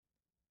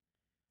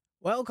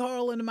Well,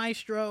 Carl and the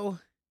Maestro,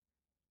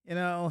 you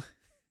know,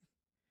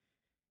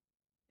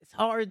 it's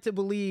hard to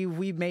believe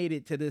we made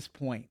it to this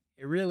point.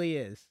 It really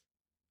is.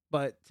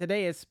 But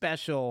today is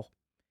special.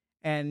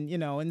 And,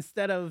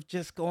 instead of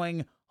just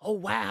going, oh,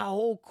 wow,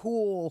 oh,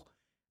 cool,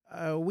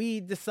 we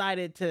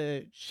decided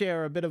to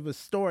share a bit of a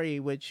story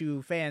with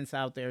you fans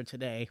out there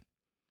today.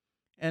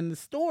 And the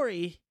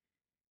story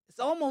is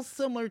almost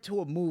similar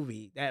to a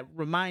movie that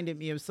reminded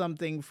me of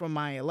something from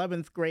my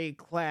 11th grade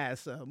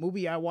class, a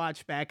movie I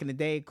watched back in the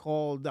day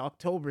called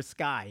October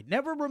Sky.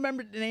 Never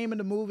remembered the name of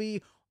the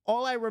movie.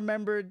 All I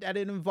remembered that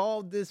it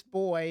involved this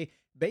boy,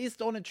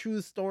 based on a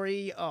true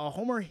story,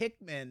 Homer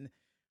Hickman,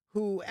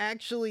 who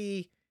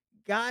actually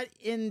got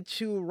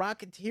into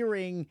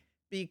rocketeering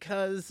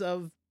because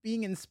of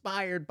being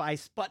inspired by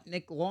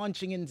Sputnik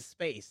launching into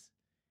space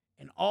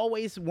and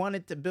always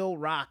wanted to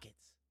build rockets.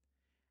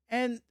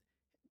 And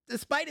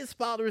despite his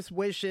father's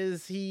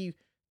wishes, he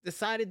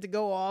decided to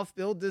go off,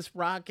 build this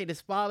rocket.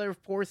 His father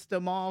forced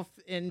him off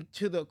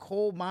into the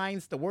coal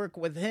mines to work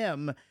with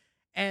him.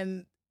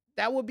 And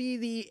that would be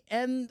the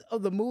end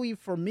of the movie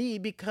for me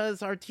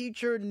because our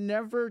teacher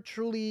never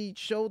truly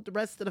showed the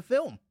rest of the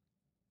film.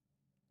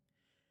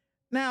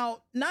 Now,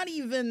 not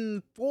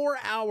even 4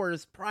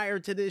 hours prior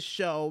to this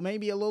show,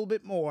 maybe a little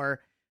bit more,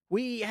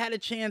 we had a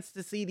chance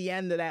to see the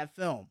end of that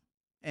film.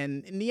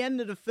 And in the end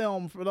of the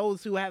film, for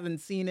those who haven't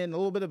seen it, a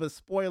little bit of a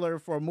spoiler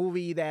for a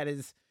movie that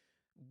is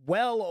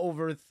well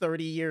over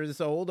 30 years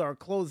old or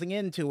closing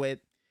into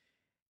it.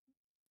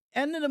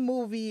 End of the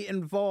movie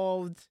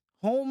involved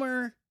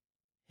Homer,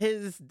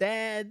 his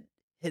dad,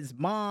 his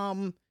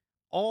mom,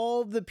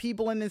 all the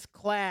people in his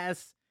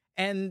class,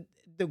 and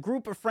the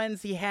group of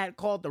friends he had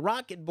called the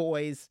Rocket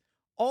Boys,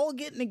 all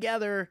getting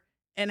together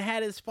and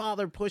had his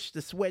father push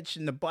the switch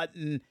and the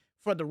button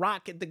for the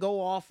rocket to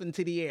go off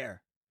into the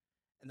air.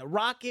 And the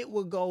rocket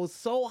would go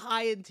so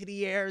high into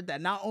the air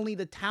that not only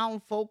the town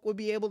folk would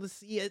be able to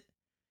see it,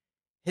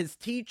 his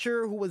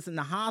teacher who was in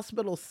the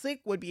hospital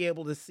sick would be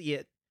able to see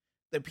it,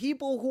 the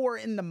people who are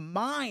in the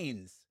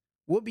mines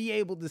would be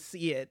able to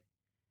see it,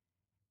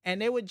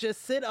 and they would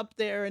just sit up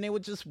there and they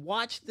would just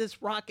watch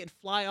this rocket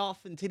fly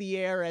off into the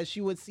air as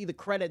you would see the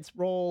credits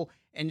roll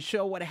and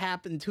show what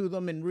happened to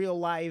them in real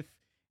life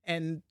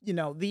and,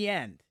 the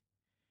end.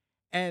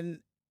 And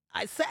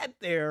I sat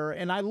there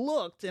and I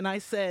looked and I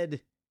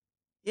said,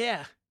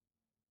 yeah,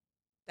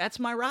 that's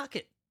my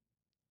rocket.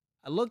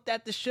 I looked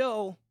at the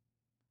show.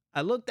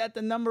 I looked at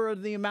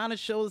the amount of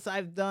shows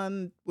I've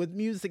done with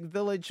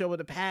MusicVillage over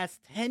the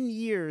past 10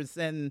 years,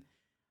 and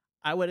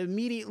I would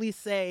immediately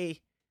say,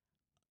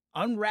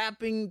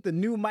 unwrapping the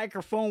new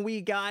microphone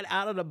we got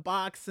out of the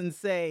box and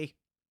say,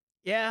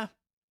 yeah,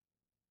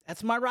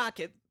 that's my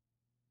rocket.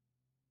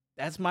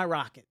 That's my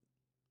rocket.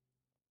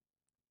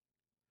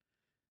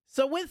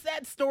 So with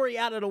that story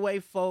out of the way,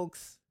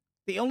 folks,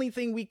 the only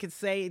thing we could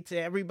say to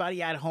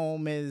everybody at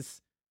home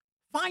is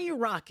find your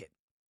rocket.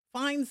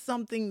 Find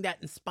something that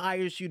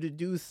inspires you to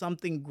do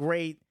something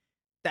great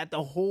that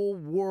the whole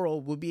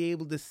world will be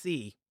able to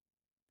see.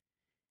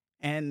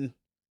 And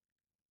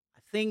I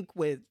think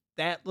with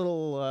that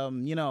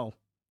little,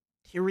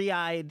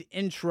 teary-eyed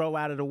intro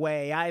out of the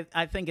way,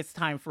 I think it's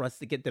time for us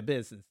to get to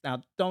business.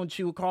 Now, don't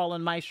you, Carl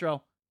and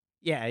Maestro?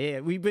 Yeah,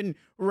 we've been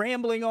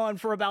rambling on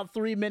for about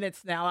 3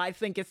 minutes now. I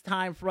think it's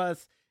time for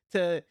us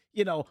to,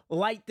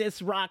 light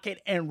this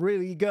rocket and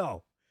really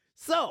go.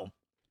 So,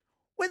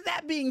 with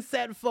that being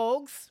said,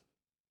 folks,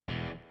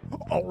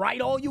 all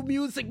right, all you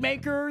music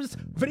makers,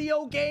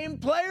 video game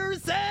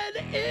players, and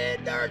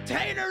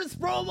entertainers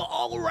from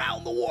all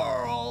around the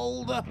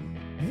world,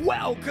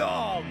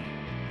 welcome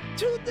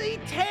to the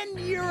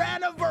 10-year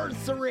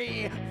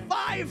anniversary,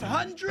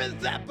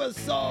 500th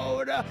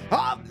episode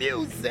of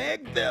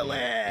Music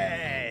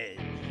Village.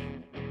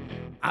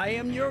 I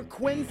am your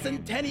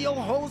quincentennial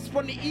host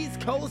from the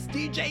East Coast,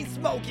 DJ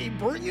Smokey,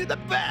 bringing you the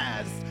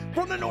best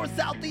from the North,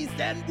 South, East,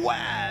 and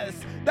West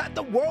that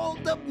the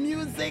world of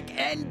music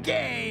and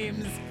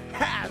games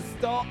has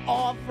to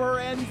offer,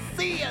 and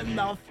seeing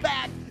the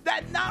fact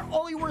that not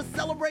only we're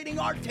celebrating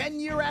our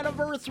 10-year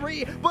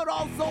anniversary, but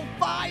also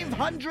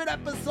 500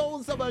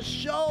 episodes of a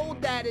show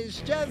that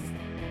is just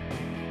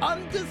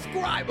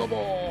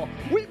undescribable.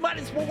 We might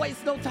as well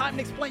waste no time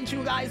to explain to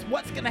you guys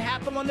what's going to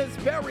happen on this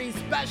very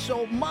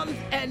special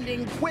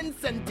month-ending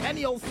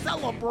quincentennial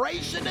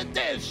celebration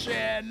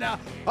edition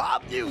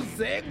of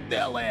Music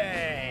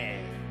Village.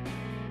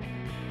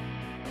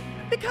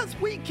 Because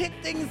we kick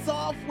things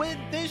off with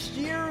this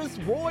year's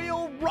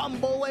Royal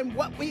Rumble and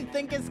what we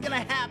think is going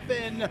to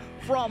happen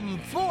from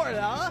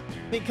Florida,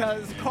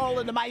 because Carl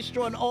and the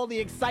Maestro and all the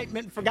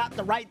excitement forgot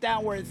to write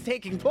down where it's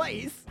taking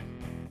place.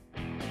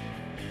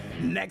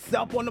 Next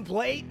up on the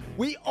plate,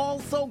 we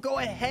also go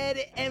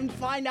ahead and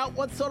find out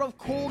what sort of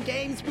cool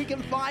games we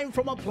can find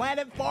from a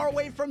planet far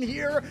away from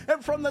here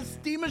and from the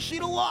Steam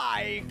Machine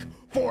alike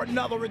for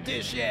another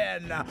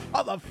edition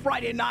of the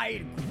Friday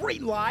Night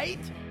Greenlight.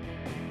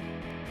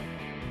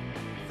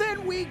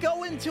 Then we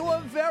go into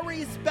a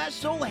very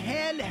special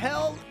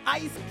handheld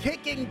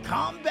ice-kicking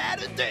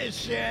combat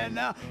edition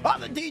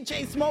of the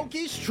DJ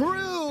Smokey's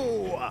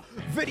True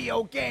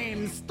Video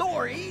Game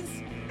Stories.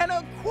 And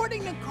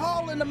according to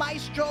Carl and the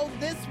Maestro,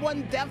 this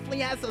one definitely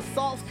has a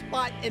soft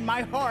spot in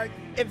my heart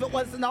if it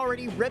wasn't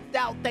already ripped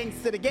out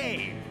thanks to the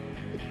game.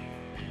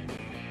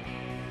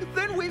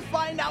 Then we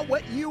find out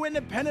what you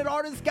independent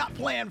artists got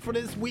planned for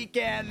this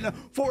weekend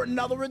for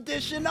another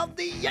edition of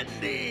the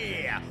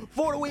Indie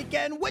for the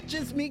Weekend, which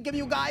is me giving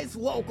you guys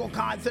local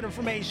concert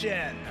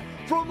information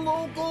from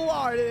local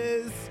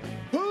artists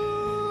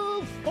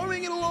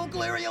performing in a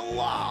local area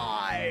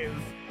live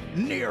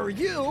near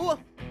you.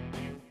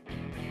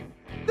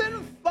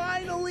 Then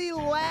finally,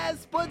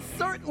 last but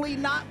certainly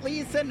not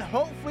least, and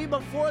hopefully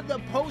before the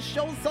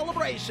post-show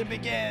celebration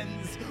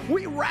begins,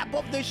 we wrap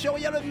up the show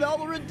yet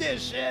another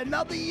edition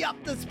of the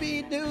Up to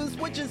Speed News,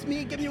 which is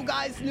me giving you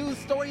guys news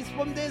stories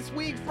from this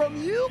week from,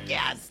 you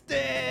guessed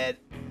it,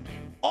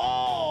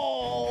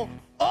 all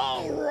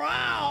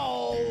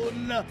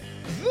around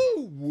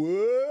the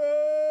world.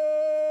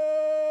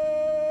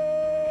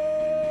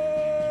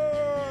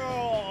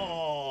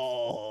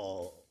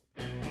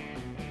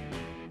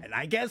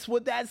 I guess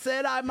with that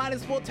said, I might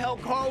as well tell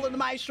Carl and the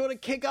Maestro to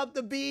kick up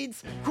the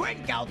beats,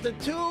 crank out the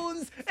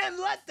tunes, and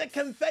let the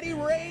confetti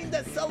rain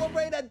to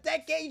celebrate a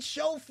decade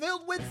show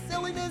filled with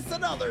silliness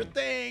and other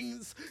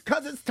things.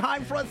 Cause it's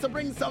time for us to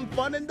bring some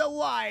fun and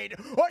delight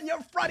on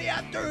your Friday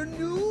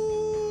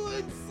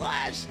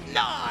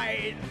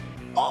afternoon/night.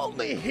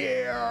 Only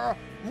here,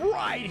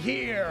 right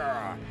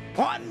here,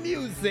 on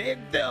Music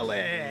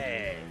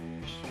Village.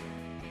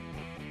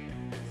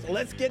 So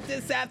let's get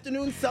this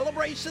afternoon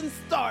celebration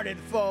started,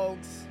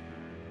 folks.